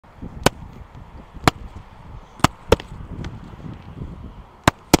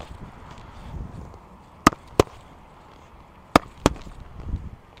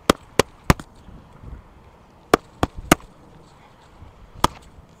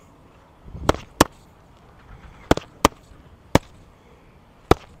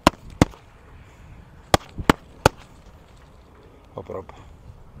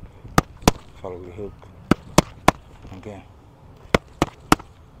the hook. Again.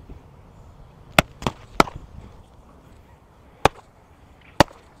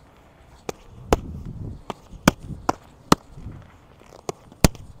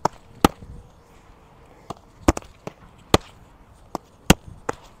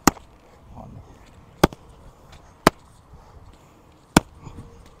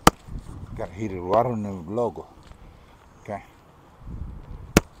 Gotta hit it right on the logo. Okay.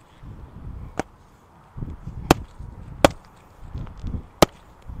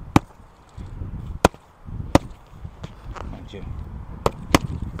 One, two.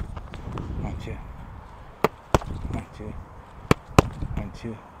 One, two. One, two. One,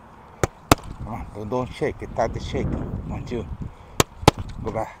 two. Come on, don't shake it. Start the shaking. 1, 2.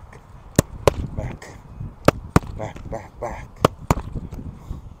 Go back. Back. Back, back, back.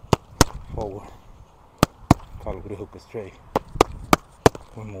 Forward. Follow the hook straight.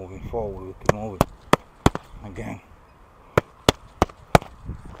 We're moving forward. We keep moving. Again.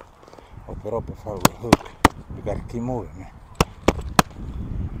 Open it up and follow the hook. You gotta keep moving, man.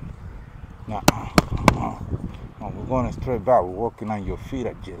 No, we're going straight back. We're working on your feet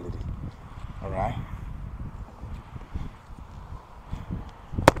agility. Alright?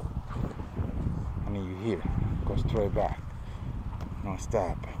 I need you here. Go straight back. No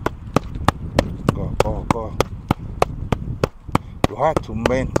stop. Go, go, go. You have to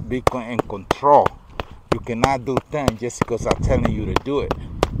be in control. You cannot do things just because I'm telling you to do it.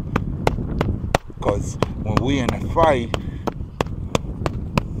 Because when we're in a fight,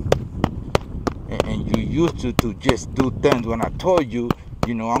 and you used to just do things when I told you,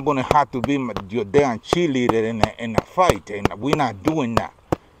 you know, I'm going to have to be your damn cheerleader in a fight. And we're not doing that.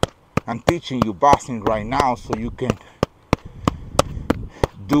 I'm teaching you boxing right now so you can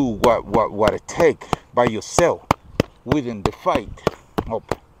do what it takes by yourself within the fight.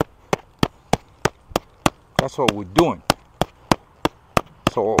 Open. That's what we're doing.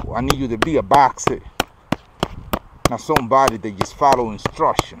 So I need you to be a boxer, not somebody that just follow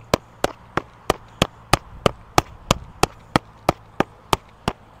instruction.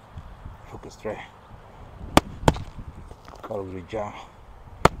 Focus straight. Follow the jaw.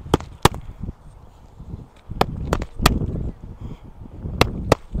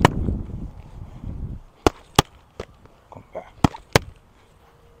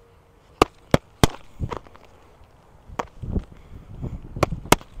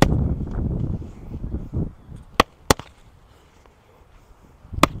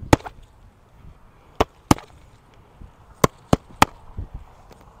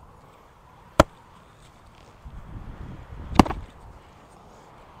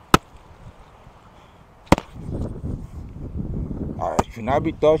 You should not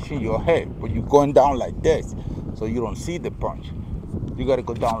be touching your head, but you're going down like this, so you don't see the punch. You gotta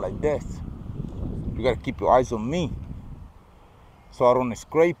go down like this. You gotta keep your eyes on me, so I don't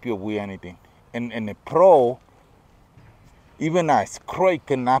scrape you with anything. And a pro, even a scrape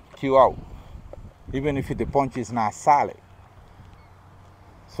can knock you out, even if the punch is not solid.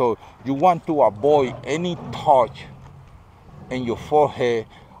 So you want to avoid any touch in your forehead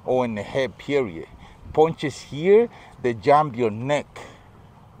or in the head, period. Punches here, they jam your neck.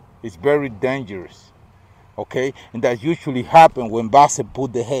 It's very dangerous, okay? And that usually happens when boxers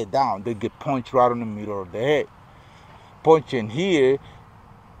put the head down. They get punched right in the middle of the head. Punching here,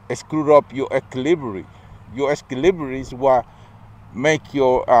 screw up your equilibrium. Your equilibrium is what make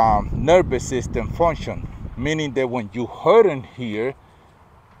your nervous system function, meaning that when you hurting here,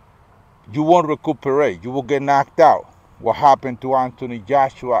 you won't recuperate. You will get knocked out. What happened to Anthony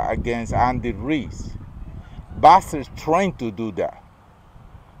Joshua against Andy Reese? Boxers train to do that.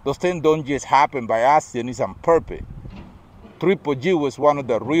 Those things don't just happen by accident, it's on purpose. Triple G was one of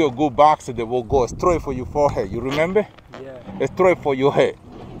the real good boxers that will go straight for your forehead. You remember? Yeah. Straight for your head.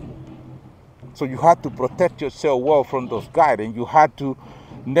 So you have to protect yourself well from those guys, and you have to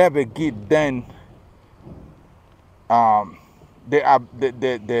never give them the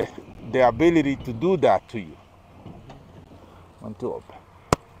ability to do that to you. 1, 2, open.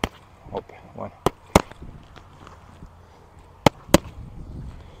 Open. 1.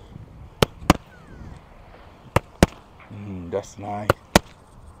 That's nice.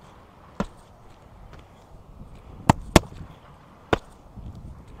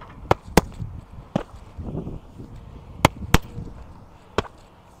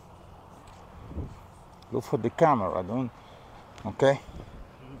 Look for the camera, don't. Okay.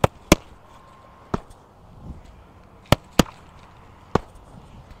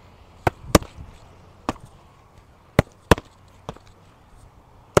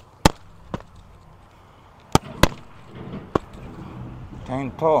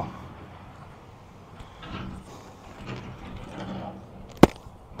 Stand tall.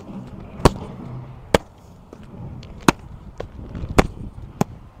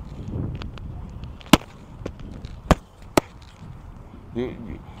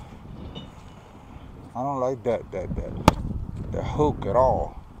 like that hook at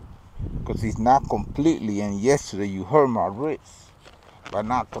all, because it's not completely. And yesterday you hurt my wrist by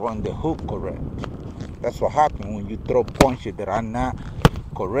not throwing the hook correct. That's what happens when you throw punches that are not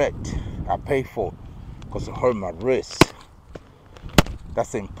correct. I pay for because it hurt my wrist.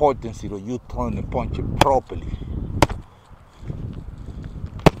 That's the importance of you throwing the punch properly.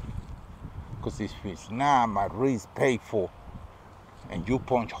 Because if it's not, my wrist paid for, and you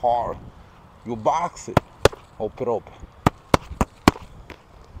punch hard, you box it, open it up.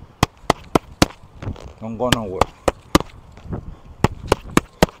 Don't go nowhere.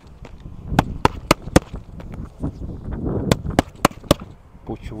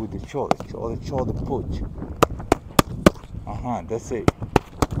 Push it with the shoulder push. That's it.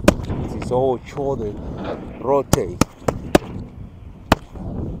 It's his whole shoulder rotate.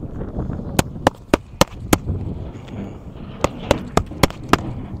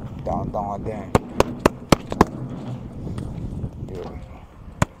 Down, down. Here we go.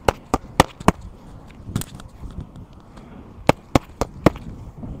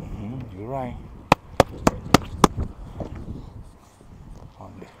 You're right.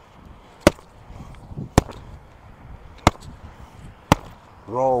 On there.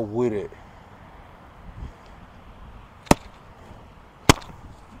 Roll with it.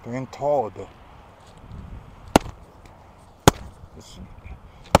 Being tall though.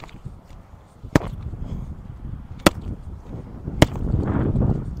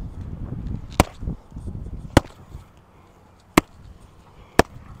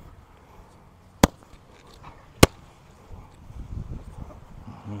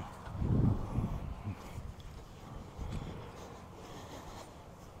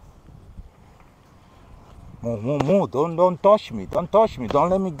 Move. Don't touch me. Don't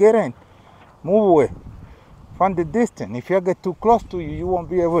let me get in. Move away. Find the distance. If I get too close to you, you won't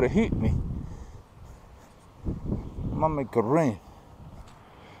be able to hit me. I'm gonna make a ring.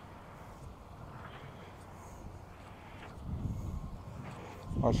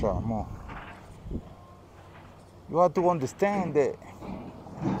 Watch out, more. You have to understand that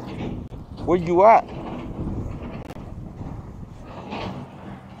where you at.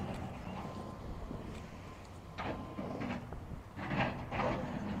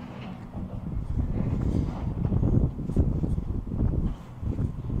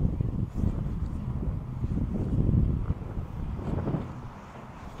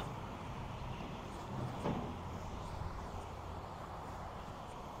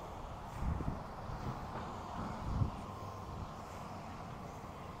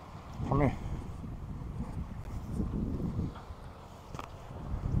 Come here.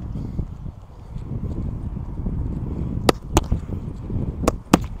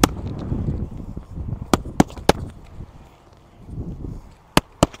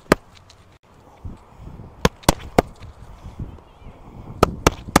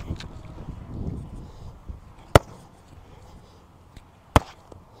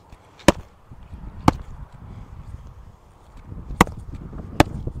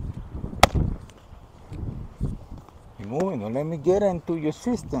 Moving, don't let me get into your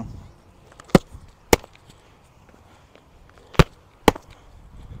system.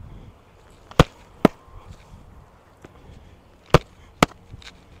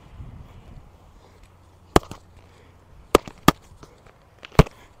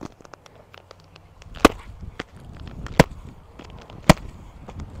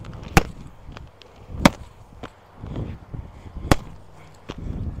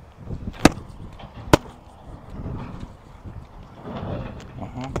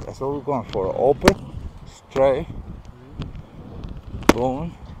 That's what we're going for. Open, straight,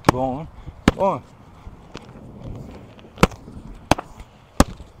 boom.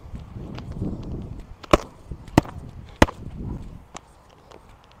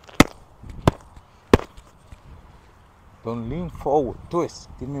 Don't lean forward, twist.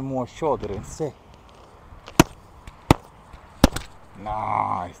 Give me more shoulder and say.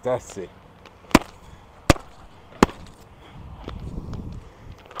 Nice, that's it.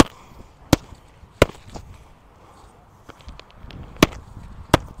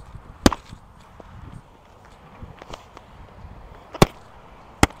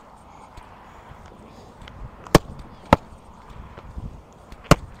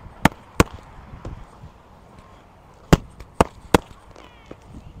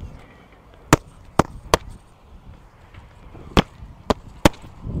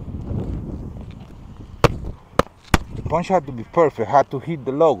 Punch had to be perfect, had to hit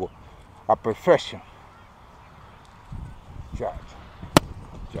the logo at perfection. Jab.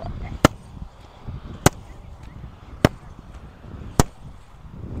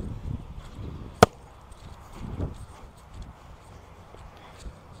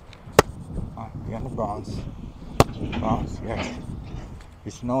 Be on the bounce. Bounce, yes.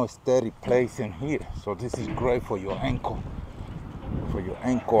 It's no steady place in here, so this is great for your ankle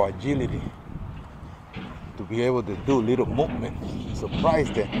agility, to be able to do little movement. Surprise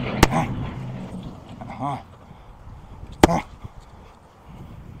them.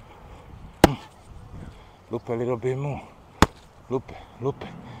 Loop a little bit more. Loop it.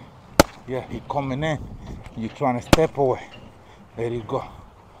 Yeah, he coming in. You trying to step away. There you go.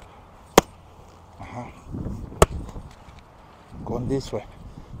 Going this way.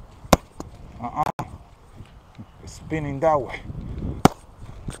 Spinning that way.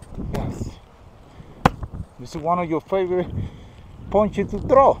 Yes. This is one of your favorite punches to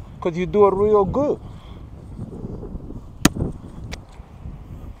throw, because you do it real good.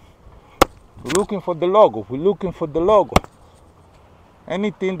 We're looking for the logo.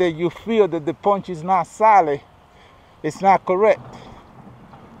 Anything that you feel that the punch is not solid, it's not correct.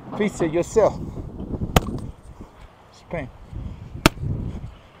 Fix it yourself. Spin.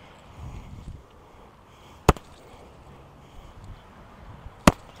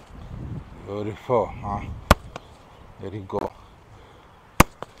 Beautiful, huh? There you go.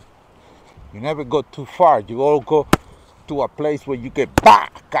 You never go too far. You all go to a place where you get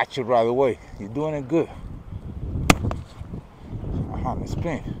back, got you right away. You're doing it good. The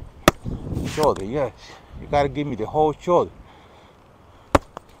spin. Shoulder, yes. You gotta give me the whole shoulder,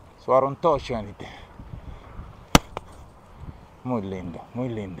 so I don't touch anything. Muy lindo, muy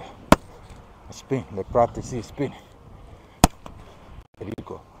lindo. Spin. Let's practice it spinning. There you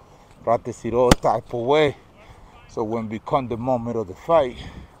go. Practice it all type of way, so when become the moment of the fight,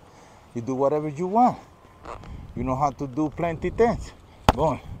 you do whatever you want. You know how to do plenty things.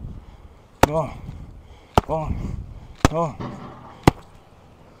 Going.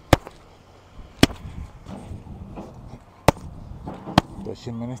 Touch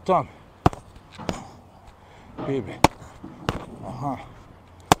him in his stomach. Baby.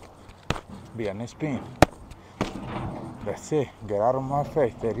 Be on the spin. That's it. Get out of my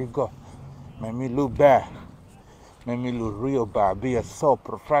face. There you go. Make me look bad. Make me look real bad. Be a so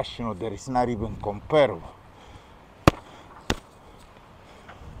professional that it's not even comparable.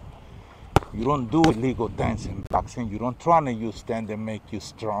 You don't do illegal dance in boxing. You don't try to use stand and make you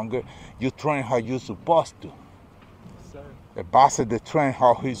stronger. You train how you're supposed to. Sir. The boxer that train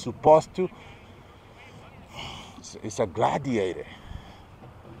how he's supposed to, it's a gladiator.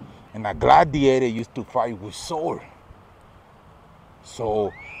 And a gladiator used to fight with sword.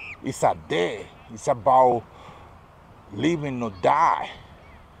 So it's a day. It's about living or die.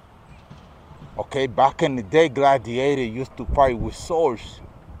 Okay, back in the day, gladiator used to fight with swords.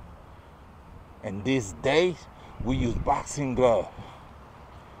 And these days, we use boxing gloves.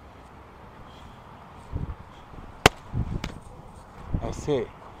 That's it.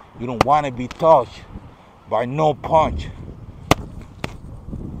 You don't want to be touched by no punch.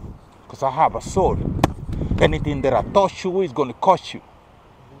 Because I have a sword. Anything that I touch you with is going to cut you.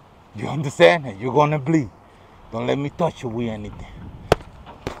 You understand? And you're going to bleed. Don't let me touch you with anything.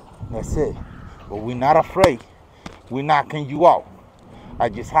 That's it. But we're not afraid. We're knocking you out. I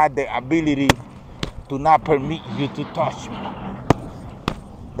just had the ability to not permit you to touch me.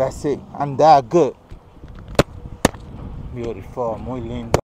 That's it. I'm that good. Beautiful. Muy lindo.